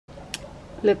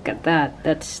Look at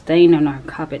that stain on our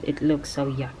carpet. It looks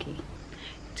so yucky.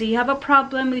 Do you have a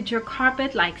problem with your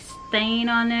carpet, like stain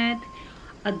on it,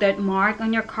 a dirt mark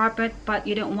on your carpet, but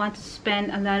you don't want to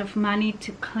spend a lot of money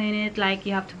to clean it? Like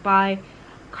you have to buy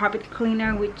carpet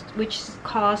cleaner, which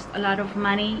costs a lot of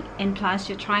money, and plus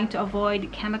you're trying to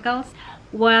avoid chemicals.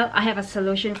 Well, I have a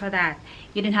solution for that.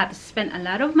 You don't have to spend a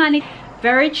lot of money,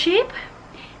 very cheap,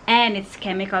 and it's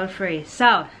chemical free.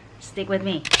 So stick with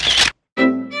me.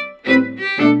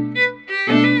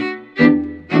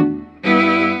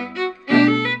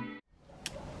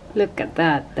 Look at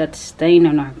that stain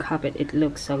on our carpet. It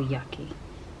looks so yucky.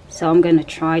 So I'm gonna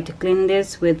try to clean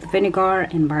this with vinegar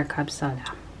and bicarb soda.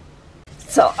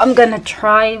 So I'm gonna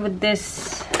try with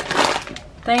this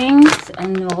things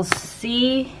and we'll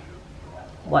see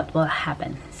what will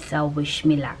happen. So wish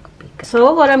me luck.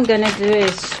 So what I'm gonna do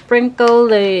is sprinkle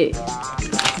the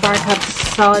bicarb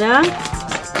soda.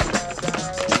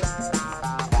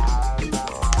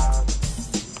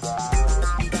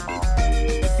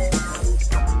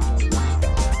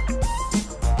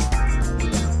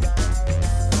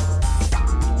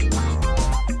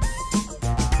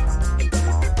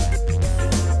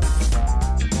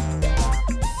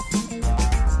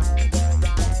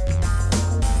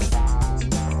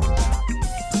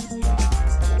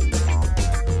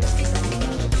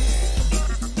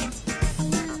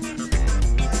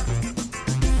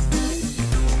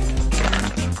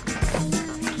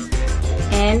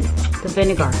 And the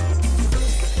vinegar.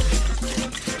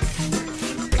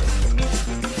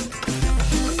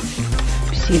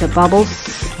 See the bubbles?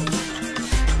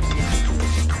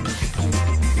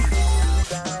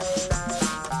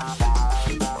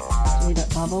 See the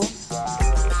bubbles?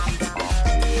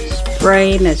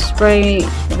 Spray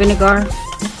vinegar.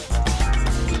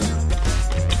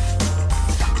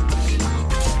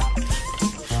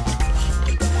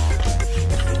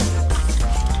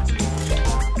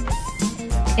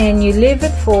 And you leave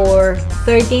it for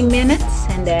 30 minutes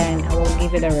and then I will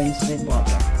give it a rinse with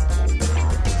water.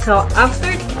 So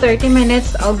after 30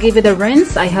 minutes, I'll give it a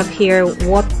rinse. I have here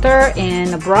water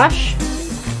and a brush.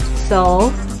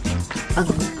 So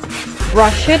I'll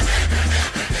brush it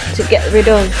to get rid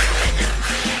of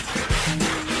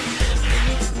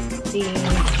the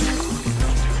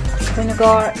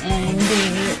vinegar and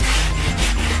the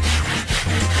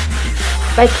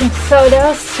baking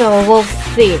soda. So we'll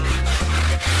see.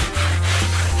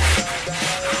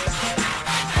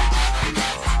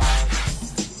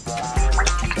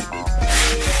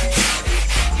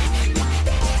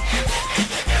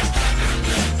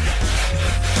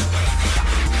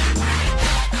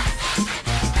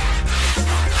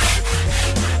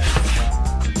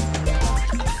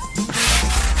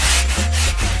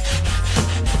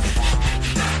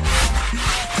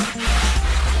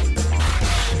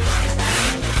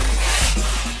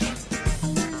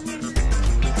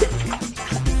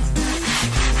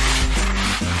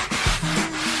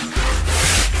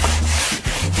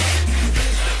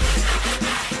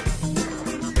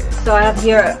 So I have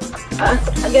here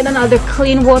again another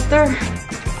clean water.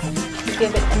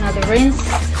 Give it another rinse.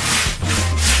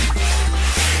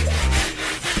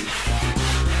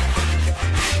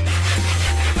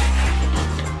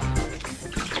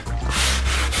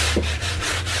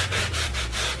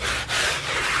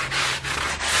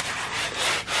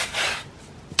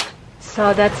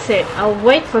 So that's it. I'll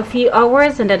wait for a few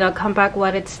hours and then I'll come back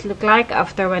what it's look like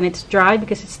after when it's dry,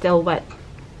 because it's still wet.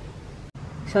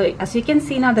 So as you can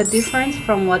see now the difference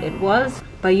from what it was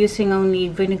by using only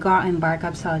vinegar and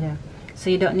bicarb soda. So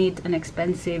you don't need an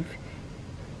expensive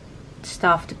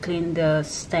stuff to clean the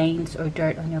stains or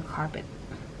dirt on your carpet.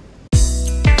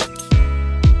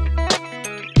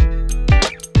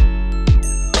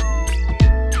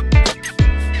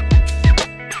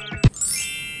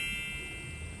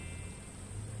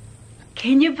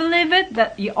 Can you believe it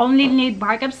that you only need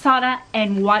bicarb soda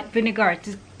and white vinegar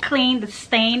to clean the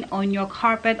stain on your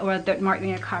carpet or a dirt mark on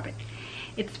your carpet?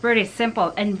 It's pretty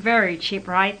simple and very cheap,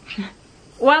 right?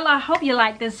 Well, I hope you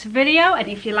like this video, and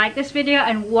if you like this video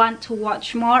and want to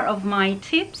watch more of my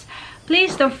tips,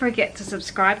 please don't forget to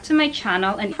subscribe to my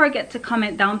channel and don't forget to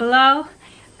comment down below,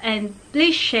 and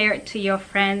please share it to your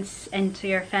friends and to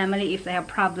your family if they have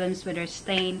problems with their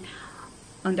stain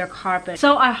on their carpet.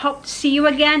 So I hope to see you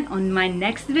again on my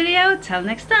next video. Till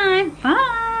next time,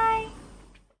 bye.